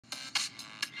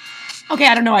Okay,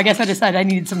 I don't know. I guess I decided I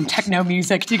needed some techno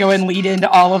music to go and lead into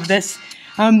all of this.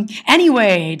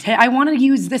 Anyway, I want to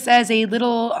use this as a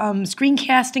little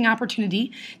screencasting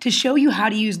opportunity to show you how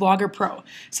to use Logger Pro.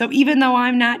 So even though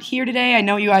I'm not here today, I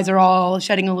know you guys are all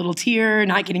shedding a little tear,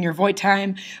 not getting your void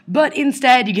time, but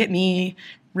instead you get me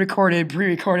recorded,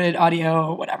 pre-recorded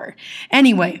audio, whatever.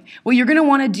 Anyway, what you're going to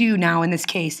want to do now in this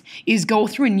case is go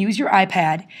through and use your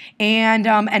iPad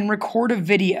and record a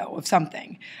video of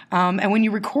something. And when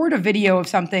you record a video of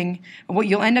something, what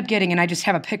you'll end up getting, and I just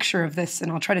have a picture of this,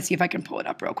 and I'll try to see if I can pull it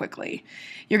up real quickly.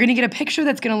 You're going to get a picture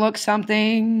that's going to look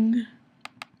something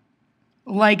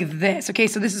like this. Okay,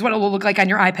 so this is what it will look like on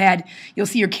your iPad. You'll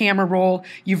see your camera roll.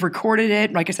 You've recorded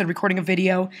it, like I said, recording a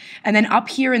video. And then up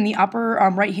here in the upper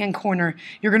right-hand corner,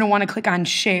 you're going to want to click on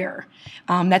Share.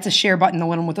 That's a Share button, the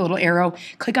one with the little arrow.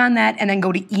 Click on that and then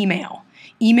go to Email.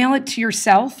 Email it to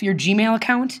yourself, your Gmail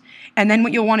account, and then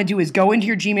what you'll want to do is go into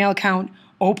your Gmail account,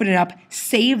 open it up,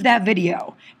 save that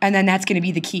video, and then that's going to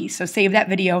be the key. So save that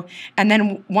video, and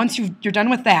then once you're done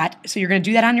with that, so you're going to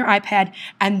do that on your iPad,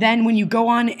 and then when you go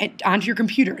onto your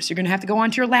computer, so you're going to have to go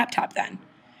onto your laptop then.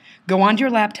 Go onto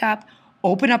your laptop,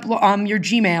 open up your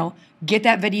Gmail, get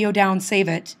that video down, save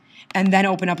it, and then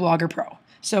open up Logger Pro.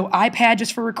 So iPad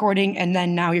just for recording, and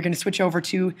then now you're going to switch over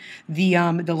to the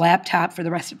laptop for the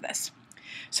rest of this.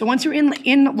 So once you're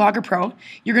in Logger Pro,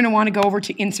 you're going to want to go over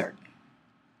to Insert.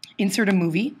 Insert a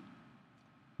movie.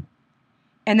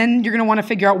 And then you're going to want to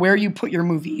figure out where you put your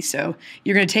movie. So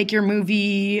you're going to take your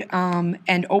movie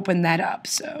and open that up.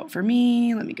 So for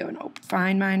me, let me go and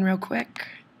find mine real quick.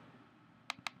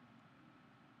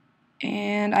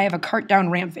 And I have a cart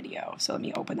down ramp video. So let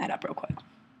me open that up real quick.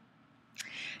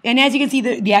 And as you can see,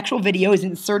 the actual video is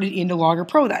inserted into Logger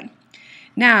Pro then.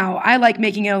 Now, I like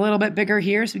making it a little bit bigger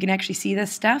here so we can actually see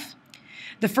this stuff.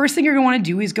 The first thing you're going to want to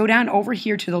do is go down over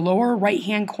here to the lower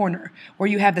right-hand corner where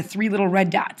you have the 3 little red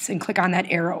dots and click on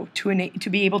that arrow to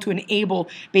be able to enable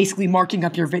basically marking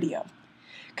up your video.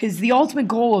 Because the ultimate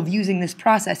goal of using this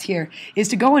process here is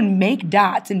to go and make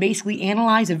dots and basically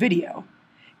analyze a video,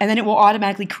 and then it will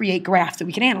automatically create graphs that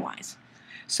we can analyze.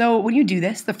 So when you do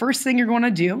this, the first thing you're going to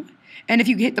do, and if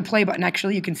you hit the play button,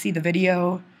 actually, you can see the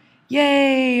video.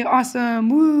 Yay, awesome,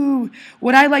 woo.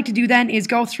 What I like to do then is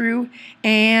go through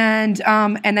and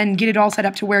then get it all set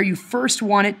up to where you first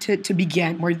want it to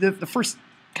begin, where the first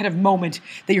kind of moment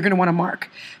that you're going to want to mark.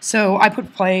 So I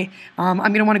put play. I'm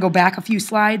going to want to go back a few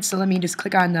slides, so let me just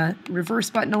click on the reverse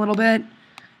button a little bit,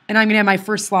 and I'm going to have my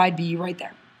first slide be right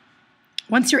there.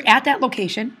 Once you're at that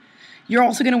location, you're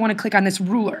also going to want to click on this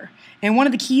ruler. And one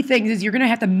of the key things is you're going to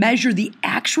have to measure the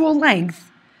actual length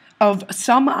of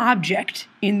some object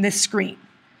in this screen.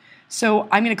 So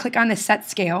I'm going to click on the set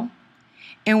scale,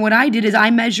 and what I did is I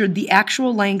measured the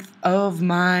actual length of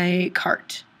my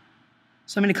cart.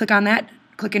 So I'm going to click on that,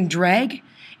 click and drag,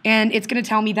 and it's going to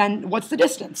tell me then what's the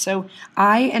distance. So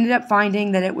I ended up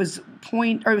finding that it was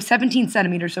 17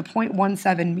 centimeters, so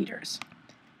 0.17 meters.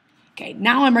 Okay,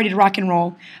 now I'm ready to rock and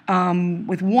roll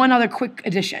with one other quick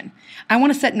addition. I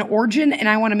want to set an origin, and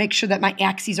I want to make sure that my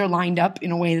axes are lined up in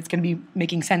a way that's going to be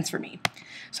making sense for me.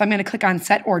 So I'm going to click on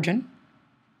Set Origin.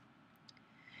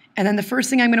 And then the first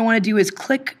thing I'm going to want to do is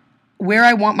click where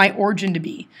I want my origin to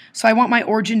be. So I want my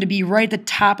origin to be right at the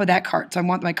top of that cart. So I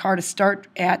want my cart to start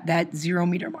at that 0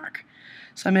 meter mark.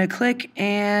 So I'm going to click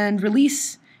and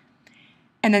release.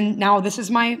 And then now this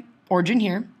is my origin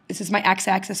here. This is my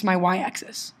x-axis, my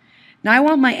y-axis. Now I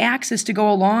want my axis to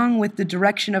go along with the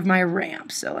direction of my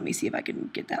ramp. So let me see if I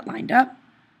can get that lined up.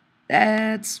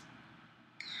 That's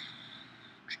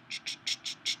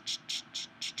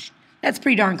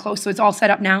pretty darn close, so it's all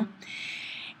set up now.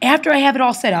 After I have it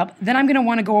all set up, then I'm going to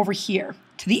want to go over here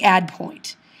to the add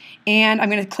point. And I'm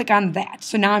going to click on that.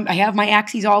 So now I have my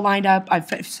axes all lined up.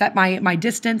 I've set my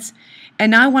distance.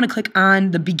 And now I want to click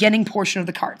on the beginning portion of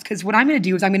the cards. Because what I'm going to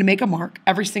do is I'm going to make a mark.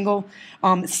 Every single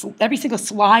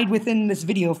slide within this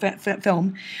video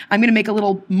film, I'm going to make a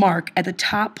little mark at the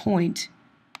top point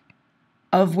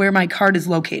of where my card is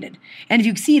located. And if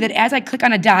you see that as I click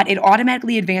on a dot, it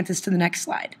automatically advances to the next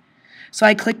slide. So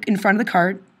I click in front of the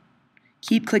card,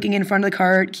 keep clicking in front of the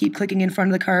card, keep clicking in front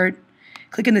of the card,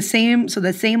 click in the same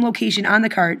location on the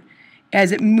cart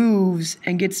as it moves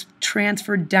and gets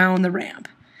transferred down the ramp.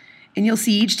 And you'll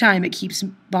see each time it keeps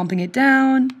bumping it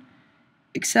down,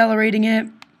 accelerating it,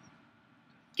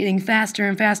 getting faster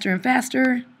and faster and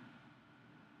faster.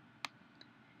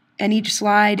 And each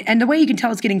slide, and the way you can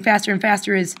tell it's getting faster and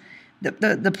faster is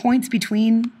the points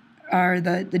between,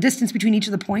 the distance between each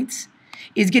of the points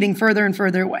is getting further and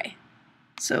further away.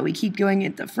 So we keep going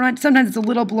at the front. Sometimes it's a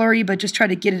little blurry, but just try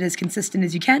to get it as consistent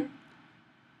as you can.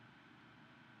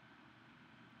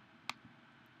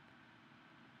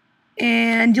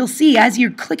 And you'll see as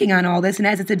you're clicking on all this and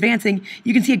as it's advancing,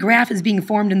 you can see a graph is being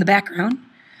formed in the background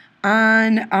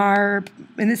on our,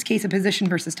 in this case, a position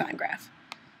versus time graph.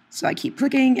 So I keep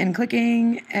clicking and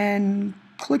clicking and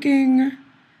clicking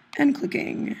and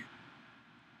clicking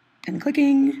and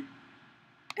clicking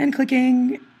and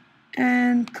clicking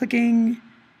and clicking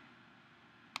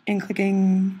and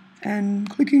clicking and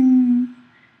clicking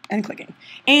and clicking.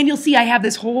 And you'll see I have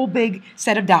this whole big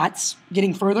set of dots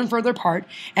getting further and further apart,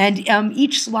 and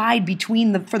each slide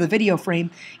between for the video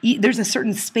frame, there's a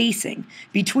certain spacing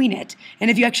between it. And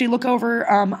if you actually look over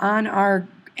on our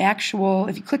actual,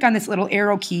 if you click on this little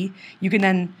arrow key, you can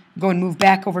then go and move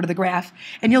back over to the graph,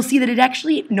 and you'll see that it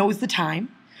actually knows the time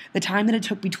that it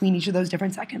took between each of those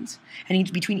different seconds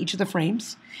and between each of the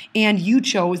frames, and you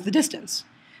chose the distance.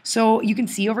 So you can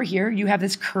see over here, you have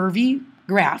this curvy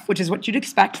graph, which is what you'd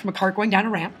expect from a cart going down a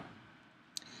ramp.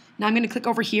 Now I'm going to click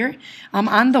over here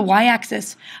on the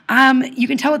y-axis. You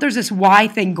can tell that there's this y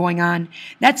thing going on.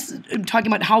 That's talking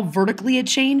about how vertically it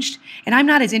changed, and I'm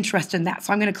not as interested in that.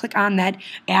 So I'm going to click on that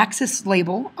axis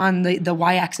label on the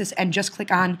y-axis and just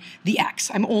click on the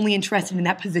x. I'm only interested in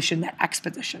that position, that x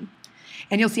position.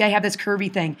 And you'll see I have this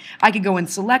curvy thing. I could go and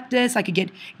select this. I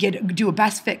could do a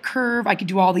best fit curve. I could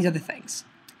do all these other things.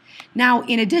 Now,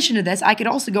 in addition to this, I could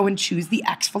also go and choose the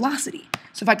x velocity.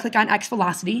 So if I click on x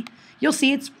velocity, you'll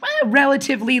see it's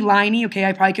relatively liney. Okay,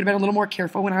 I probably could have been a little more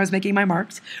careful when I was making my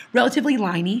marks. Relatively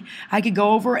liney. I could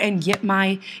go over and get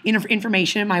my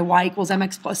information, my y equals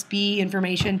mx plus b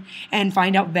information, and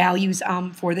find out values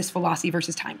for this velocity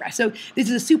versus time graph. So this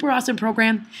is a super awesome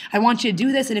program. I want you to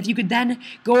do this, and if you could then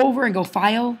go over and go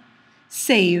File,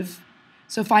 Save.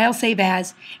 So File, Save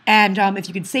As, and if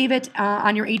you could save it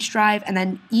on your H drive and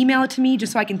then email it to me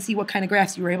just so I can see what kind of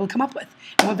graphs you were able to come up with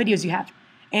and what videos you have.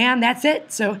 And that's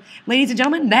it. So ladies and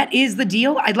gentlemen, that is the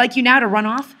deal. I'd like you now to run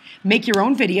off, make your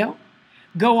own video,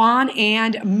 go on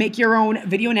and make your own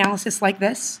video analysis like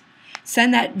this.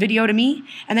 Send that video to me,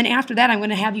 and then after that I'm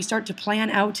going to have you start to plan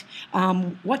out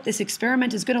what this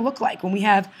experiment is going to look like when we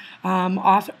have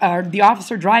the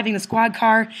officer driving the squad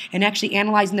car and actually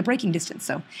analyzing the braking distance.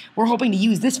 So we're hoping to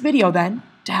use this video then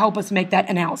to help us make that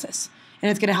analysis. And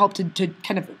it's going to help to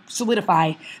kind of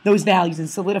solidify those values and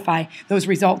solidify those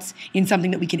results in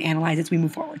something that we can analyze as we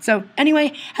move forward. So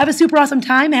anyway, have a super awesome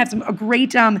time. Have some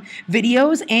great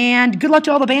videos, and good luck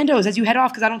to all the bandos as you head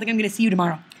off, because I don't think I'm going to see you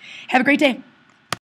tomorrow. Have a great day.